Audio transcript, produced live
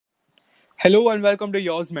Hello and welcome to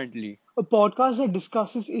Yours Mentally. A podcast that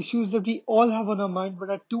discusses issues that we all have on our mind but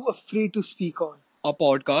are too afraid to speak on. Our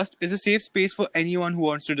podcast is a safe space for anyone who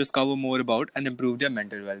wants to discover more about and improve their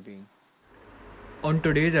mental well being. On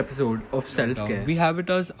today's episode of Self Care, We have with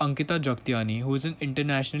us Ankita Jagtiani, who is an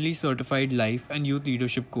internationally certified life and youth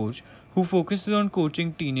leadership coach who focuses on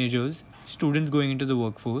coaching teenagers, students going into the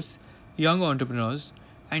workforce, young entrepreneurs,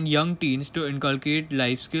 and young teens to inculcate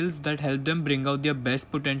life skills that help them bring out their best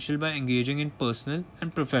potential by engaging in personal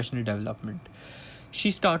and professional development.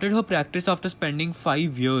 She started her practice after spending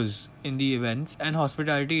 5 years in the events and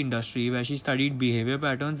hospitality industry, where she studied behavior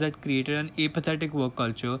patterns that created an apathetic work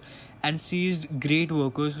culture and seized great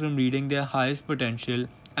workers from reading their highest potential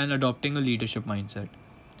and adopting a leadership mindset.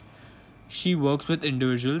 She works with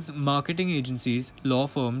individuals, marketing agencies, law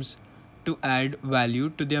firms to add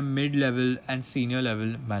value to their mid level and senior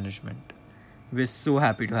level management. We're so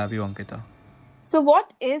happy to have you, Ankita. So,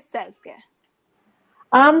 what is self care?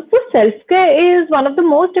 So self-care is one of the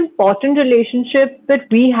most important relationships that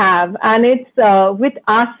we have, and it's with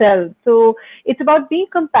ourselves. So it's about being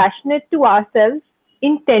compassionate to ourselves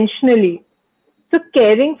intentionally. So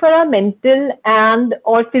caring for our mental and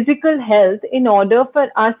or physical health in order for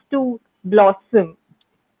us to blossom.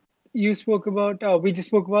 We just spoke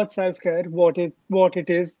about self-care, what it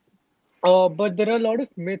is. But there are a lot of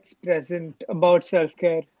myths present about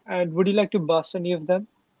self-care. And would you like to bust any of them?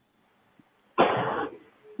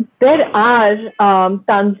 There are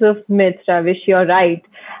tons of myths, Ravish, you're right.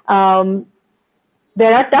 Um,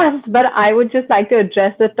 there are tons, but I would just like to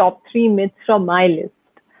address the top three myths from my list.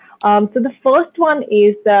 So the first one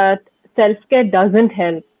is that self-care doesn't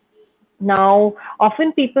help. Now,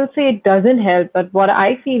 often people say it doesn't help, but what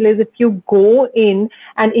I feel is if you go in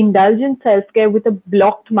and indulge in self-care with a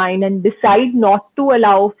blocked mind and decide not to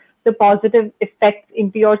allow the positive effects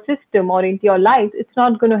into your system or into your life, it's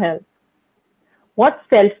not going to help. What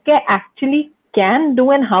self-care actually can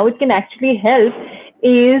do and how it can actually help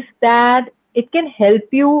is that it can help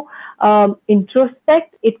you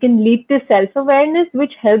introspect. It can lead to self-awareness,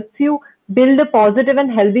 which helps you build a positive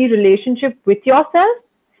and healthy relationship with yourself.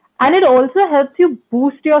 And it also helps you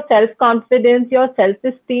boost your self-confidence, your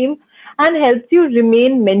self-esteem, and helps you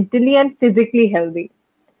remain mentally and physically healthy.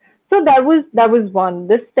 So that was one.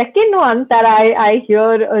 The second one that I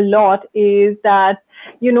hear a lot is that,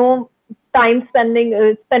 you know,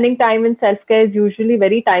 spending time in self care is usually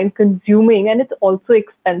very time consuming and it's also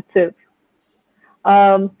expensive.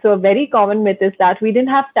 So a very common myth is that we didn't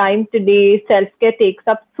have time today. Self care takes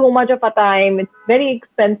up so much of our time. It's very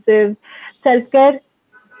expensive. Self care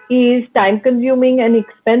is time consuming and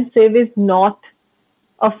expensive is not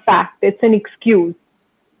a fact. It's an excuse.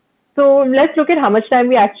 So let's look at how much time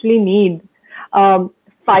we actually need.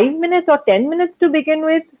 5 minutes or 10 minutes to begin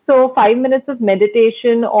with. So 5 minutes of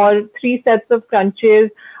meditation or three sets of crunches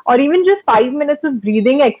or even just 5 minutes of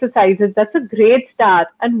breathing exercises. That's a great start.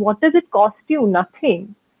 And what does it cost you?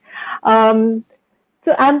 Nothing. Um,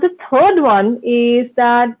 and the third one is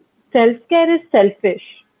that self-care is selfish.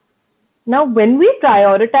 Now, when we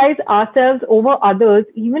prioritize ourselves over others,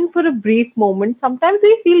 even for a brief moment, sometimes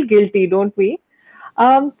we feel guilty, don't we?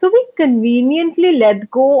 So we conveniently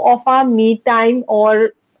let go of our me time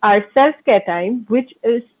or our self-care time, which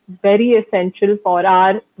is very essential for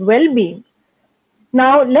our well-being.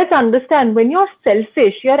 Now, let's understand when you're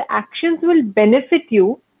selfish, your actions will benefit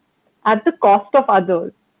you at the cost of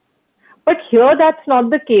others. But here, that's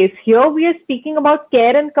not the case. Here, we are speaking about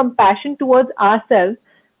care and compassion towards ourselves,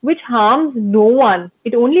 which harms no one.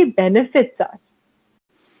 It only benefits us.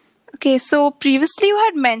 Okay, so previously you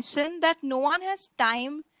had mentioned that no one has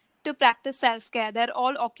time to practice self care. They're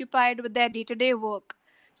all occupied with their day to day work.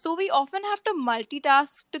 So we often have to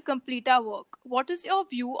multitask to complete our work. What is your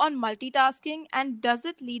view on multitasking and does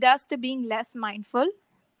it lead us to being less mindful?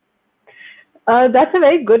 That's a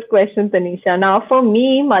very good question, Tanisha. Now, for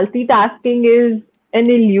me, multitasking is an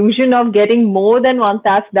illusion of getting more than one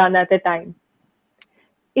task done at a time.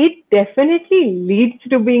 It definitely leads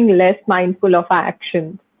to being less mindful of our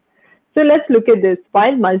actions. So let's look at this.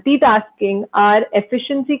 While multitasking, our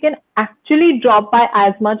efficiency can actually drop by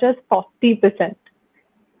as much as 40%.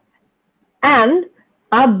 And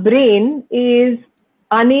our brain is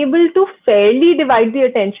unable to fairly divide the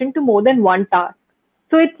attention to more than one task.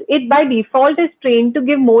 So it by default is trained to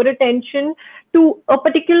give more attention to a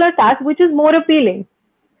particular task which is more appealing.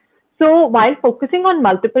 So while focusing on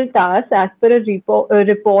multiple tasks, as per a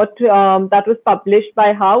report that was published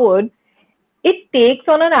by Harvard, it takes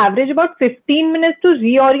on an average about 15 minutes to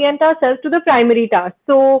reorient ourselves to the primary task.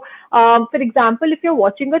 So, for example, if you're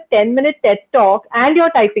watching a 10-minute TED talk and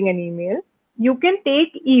you're typing an email, you can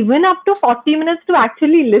take even up to 40 minutes to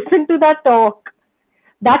actually listen to that talk.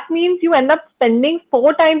 That means you end up spending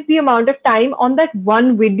 4 times the amount of time on that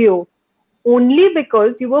one video only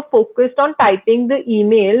because you were focused on typing the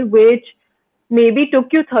email, which maybe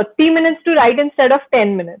took you 30 minutes to write instead of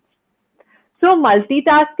 10 minutes. So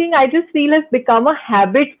multitasking, I just feel, has become a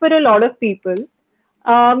habit for a lot of people.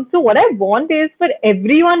 So what I want is for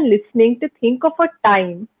everyone listening to think of a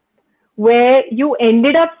time where you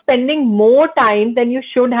ended up spending more time than you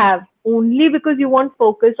should have only because you weren't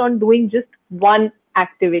focused on doing just one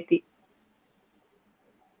activity.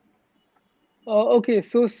 Okay,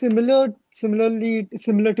 so similar to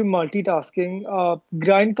multitasking,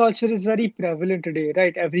 grind culture is very prevalent today,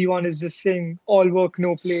 right? Everyone is just saying all work,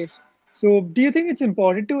 no play. So, do you think it's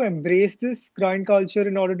important to embrace this grind culture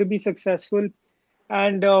in order to be successful?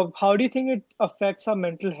 And how do you think it affects our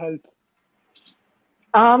mental health?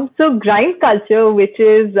 So grind culture, which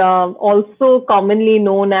is also commonly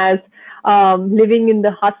known as living in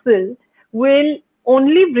the hustle, will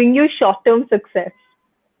only bring you short-term success.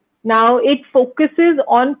 Now, it focuses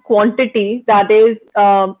on quantity, that is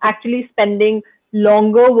actually spending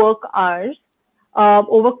longer work hours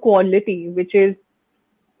over quality, which is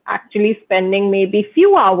actually spending maybe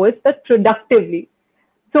few hours but productively.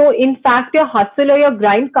 So, in fact, your hustle or your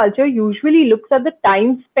grind culture usually looks at the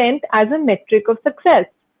time spent as a metric of success.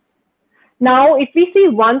 Now, if we see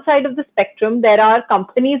one side of the spectrum, there are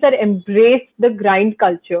companies that embrace the grind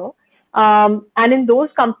culture. And in those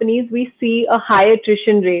companies, we see a high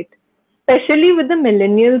attrition rate, especially with the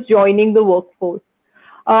millennials joining the workforce.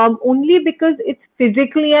 Only because it's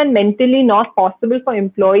physically and mentally not possible for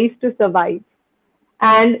employees to survive.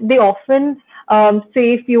 And they often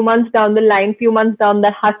say few months down the line, few months down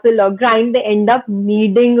the hustle or grind, they end up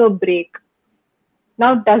needing a break.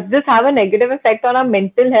 Now, does this have a negative effect on our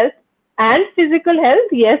mental health and physical health?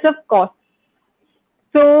 Yes, of course.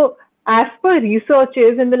 So, as per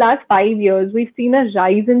researchers, in the last 5 years, we've seen a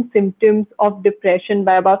rise in symptoms of depression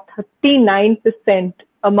by about 39%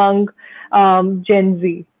 among Gen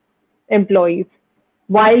Z employees,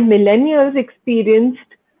 while millennials experienced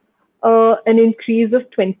an increase of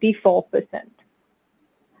 24%.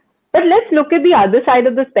 But let's look at the other side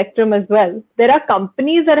of the spectrum as well. There are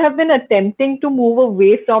companies that have been attempting to move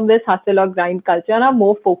away from this hustle or grind culture and are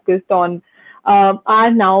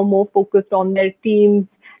now more focused on their teams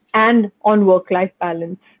and on work-life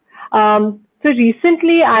balance. So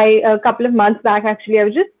recently, a couple of months back, actually, I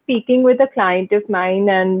was just speaking with a client of mine,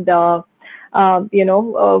 and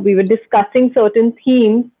we were discussing certain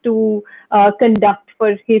themes to conduct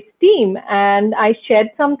for his team, and I shared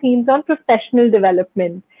some themes on professional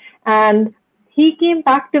development. And he came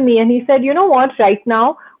back to me and he said, you know what, right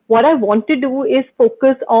now, what I want to do is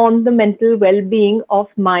focus on the mental well-being of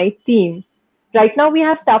my team. Right now, we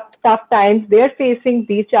have tough times. They're facing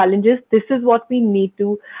these challenges. This is what we need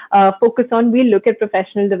to focus on. We'll look at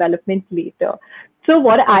professional development later. So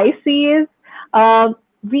what I see is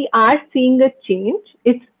we are seeing a change.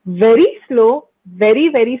 It's very slow, very,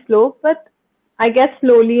 very slow, but I guess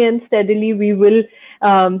slowly and steadily we will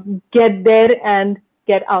get there and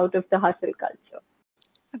get out of the hustle culture.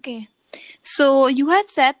 Okay. So you had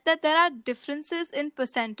said that there are differences in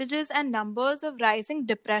percentages and numbers of rising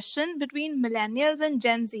depression between millennials and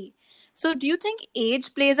Gen Z. So do you think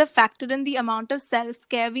age plays a factor in the amount of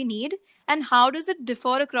self-care we need, and how does it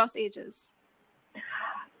differ across ages?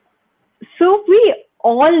 So we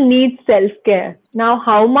all need self-care. Now,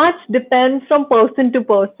 how much depends from person to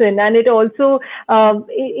person, and it also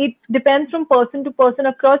it depends from person to person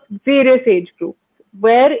across various age groups.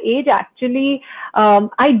 Where age actually,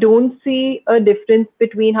 I don't see a difference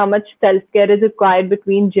between how much self-care is required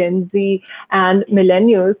between Gen Z and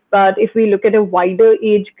millennials. But if we look at a wider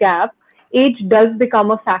age gap, age does become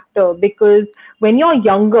a factor, because when you're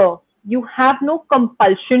younger, you have no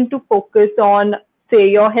compulsion to focus on, say,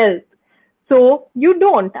 your health. So you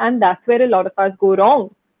don't, and that's where a lot of us go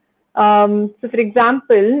wrong. So for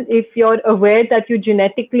example, if you're aware that you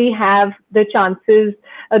genetically have the chance to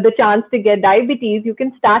get diabetes, you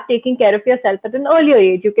can start taking care of yourself at an earlier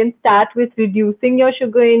age. You can start with reducing your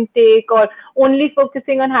sugar intake or only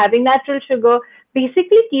focusing on having natural sugar,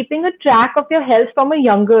 basically keeping a track of your health from a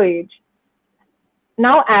younger age.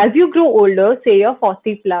 Now, as you grow older, say you're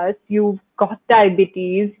 40 plus, you've got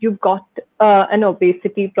diabetes, you've got an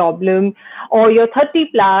obesity problem, or you're 30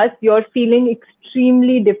 plus, you're feeling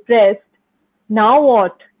extremely depressed. Now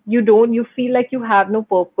what? You feel like you have no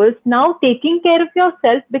purpose. Now taking care of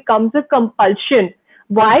yourself becomes a compulsion.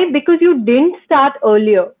 Why? Because you didn't start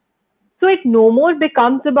earlier. So it no more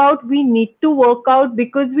becomes about we need to work out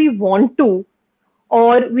because we want to,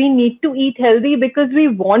 or we need to eat healthy because we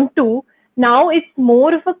want to. Now it's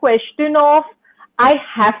more of a question of I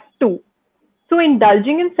have to. So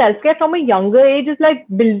indulging in self-care from a younger age is like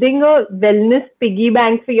building a wellness piggy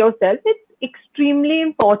bank for yourself. It's extremely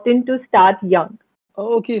important to start young.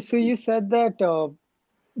 Okay, so you said that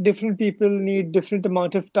different people need different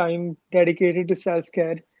amount of time dedicated to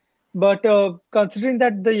self-care. But considering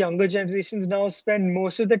that the younger generations now spend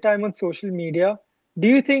most of the time on social media, do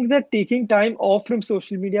you think that taking time off from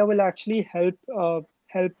social media will actually help a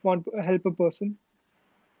person?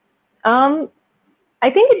 Um, I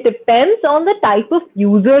think it depends on the type of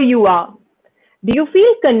user you are. Do you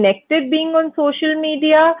feel connected being on social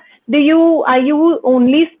media? Are you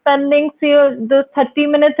only spending, say, the 30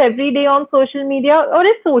 minutes every day on social media, or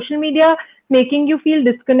is social media making you feel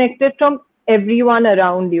disconnected from everyone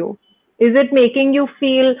around you? Is it making you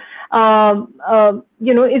feel, is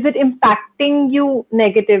it impacting you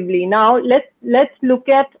negatively? Now let's look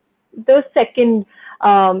at the second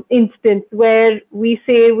instance where we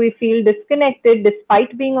say we feel disconnected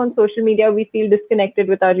despite being on social media. We feel disconnected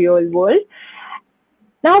with our real world.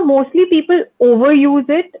 Now, mostly people overuse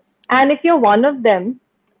it, and if you're one of them,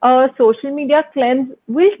 a social media cleanse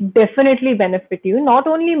will definitely benefit you, not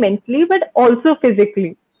only mentally but also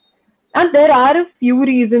physically. And there are a few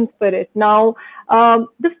reasons for it. Now,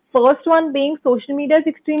 the first one being social media is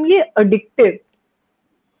extremely addictive,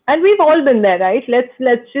 and we've all been there, right?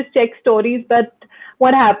 Let's just check stories. But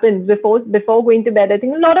what happens before going to bed? I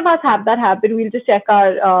think a lot of us have that habit. We'll just check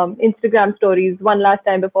our Instagram stories one last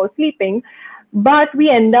time before sleeping, but we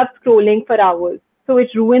end up scrolling for hours. So it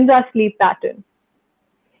ruins our sleep pattern.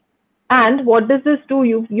 And what does this do?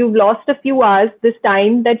 You've lost a few hours. This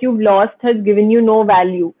time that you've lost has given you no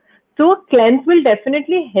value. So a cleanse will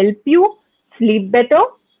definitely help you sleep better,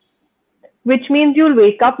 which means you'll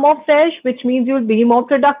wake up more fresh, which means you'll be more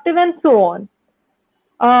productive, and so on.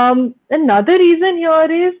 Another reason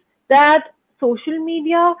here is that with social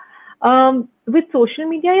media,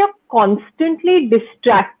 you're constantly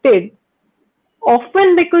distracted,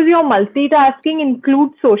 often because your multitasking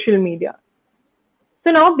includes social media.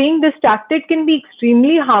 So now being distracted can be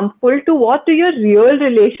extremely harmful to your real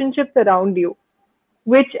relationships around you,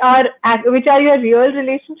 which are your real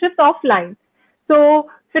relationships offline. So,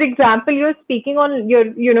 for example, you're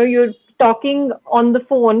talking on the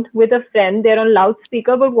phone with a friend, they're on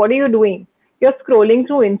loudspeaker, but what are you doing? You're scrolling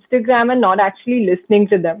through Instagram and not actually listening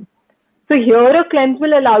to them. So here a cleanse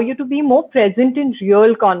will allow you to be more present in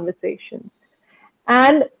real conversations.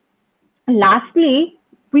 And lastly,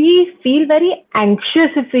 we feel very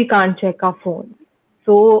anxious if we can't check our phones.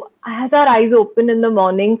 So as our eyes open in the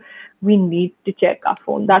morning, we need to check our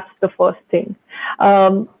phone. That's the first thing.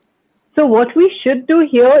 So what we should do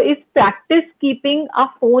here is practice keeping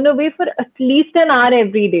our phone away for at least an hour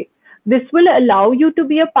every day. This will allow you to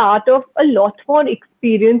be a part of a lot more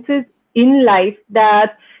experiences in life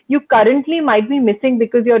that you currently might be missing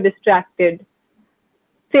because you're distracted.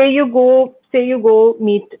 Say you go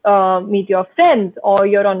meet your friends, or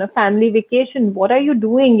you're on a family vacation. What are you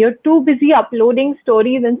doing? You're too busy uploading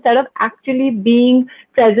stories instead of actually being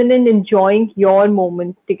present and enjoying your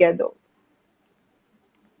moments together.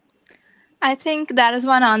 I think that is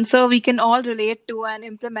one answer we can all relate to and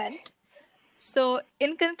implement. So,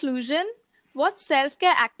 in conclusion, what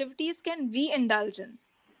self-care activities can we indulge in?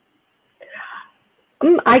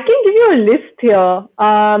 I can give you a list here.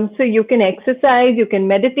 So you can exercise, you can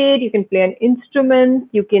meditate, you can play an instrument,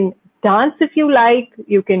 you can dance if you like,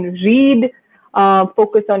 you can read,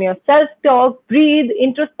 focus on your self-talk, breathe,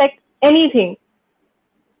 introspect, anything.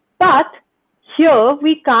 But here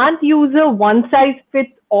we can't use a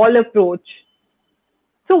one-size-fits-all approach.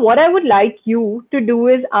 So what I would like you to do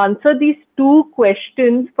is answer these two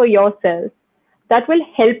questions for yourself that will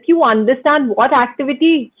help you understand what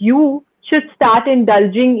activity you should start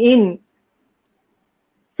indulging in.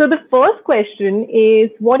 So the first question is,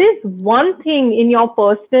 what is one thing in your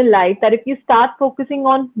personal life that if you start focusing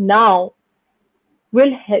on now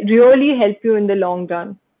will really help you in the long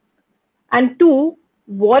run? And two,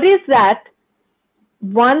 what is that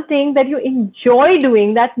one thing that you enjoy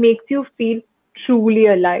doing that makes you feel truly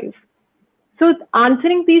alive? So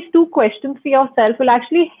answering these two questions for yourself will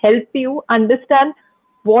actually help you understand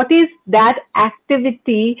what is that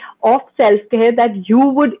activity of self-care that you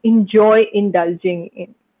would enjoy indulging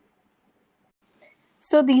in.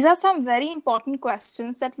 So these are some very important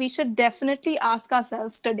questions that we should definitely ask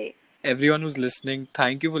ourselves today. Everyone who's listening,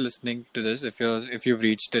 thank you for listening to this if you've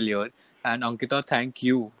reached till here. And Ankita, thank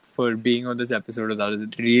you for being on this episode with us.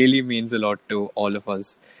 It really means a lot to all of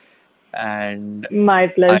us. And my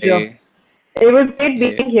pleasure. It was great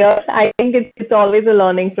being here. I think it's always a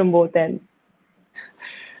learning from both ends.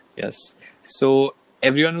 Yes. So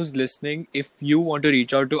everyone who's listening, if you want to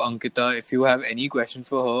reach out to Ankita, if you have any questions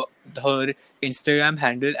for her Instagram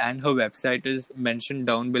handle and her website is mentioned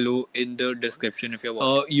down below in the description if you're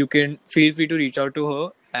watching. You can feel free to reach out to her,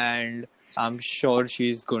 and I'm sure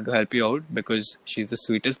she's going to help you out because she's the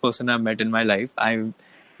sweetest person I've met in my life. I'm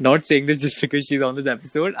not saying this just because she's on this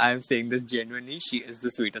episode. I'm saying this genuinely. She is the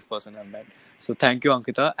sweetest person I've met. So thank you,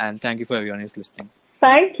 Ankita, and thank you for everyone who's listening.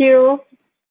 Thank you.